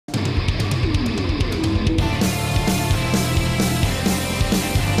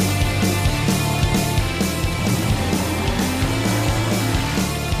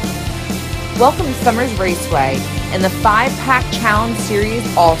Welcome to Summers Raceway and the 5-Pack Challenge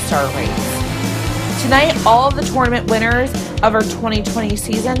Series All-Star Race. Tonight, all of the tournament winners of our 2020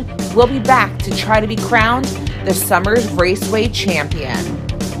 season will be back to try to be crowned the Summers Raceway Champion.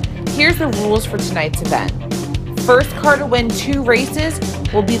 Here's the rules for tonight's event. First car to win 2 races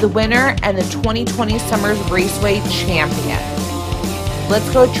will be the winner and the 2020 Summers Raceway Champion.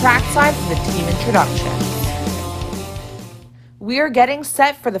 Let's go trackside for the team introductions. We are getting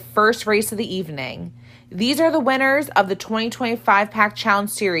set for the first race of the evening. These are the winners of the 2020 5-Pack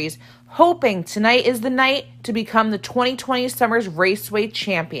Challenge Series, hoping tonight is the night to become the 2020 Summers Raceway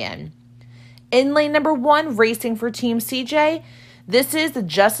Champion. In lane number 1, racing for Team CJ, this is the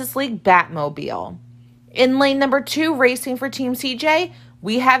Justice League Batmobile. In lane number 2, racing for Team CJ,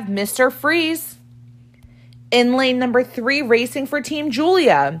 we have Mr. Freeze. In lane number 3, racing for Team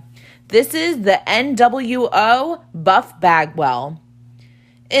Julia, this is the NWO Buff Bagwell.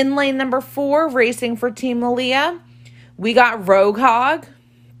 In lane number 4, racing for Team Malia, we got Rogue Hog.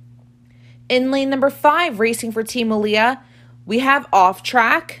 In lane number 5, racing for Team Malia, we have Off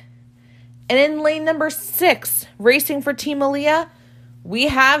Track. And in lane number 6, racing for Team Malia, we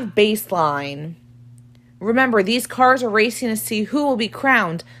have Baseline. Remember, these cars are racing to see who will be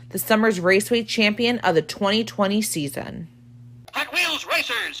crowned the Summers Raceway Champion of the 2020 season. Hot Wheels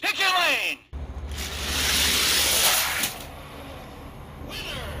Racers, pick your lane!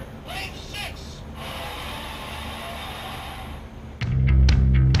 Winner, lane 6!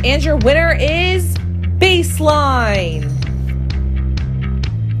 And your winner is Baseline.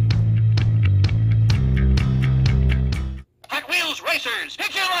 Hot Wheels Racers,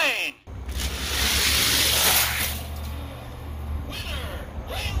 pick your lane!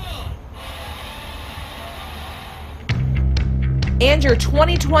 And your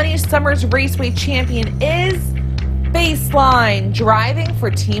 2020 Summers Raceway Champion is Baseline, driving for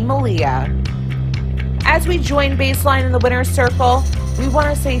Team Malia. As we join Baseline in the winner's circle, we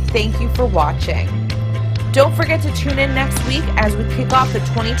want to say thank you for watching. Don't forget to tune in next week as we kick off the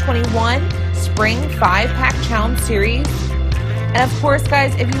 2021 Spring 5-Pack Challenge Series. And of course,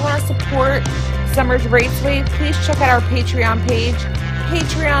 guys, if you want to support Summers Raceway, please check out our Patreon page,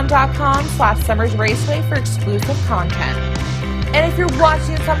 patreon.com/Summers Raceway for exclusive content. And if you're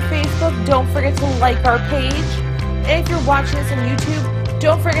watching us on Facebook, don't forget to like our page. And if you're watching us on YouTube,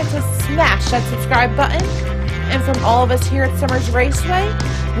 don't forget to smash that subscribe button. And from all of us here at Summers Raceway,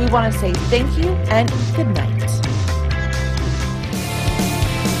 we want to say thank you and good night.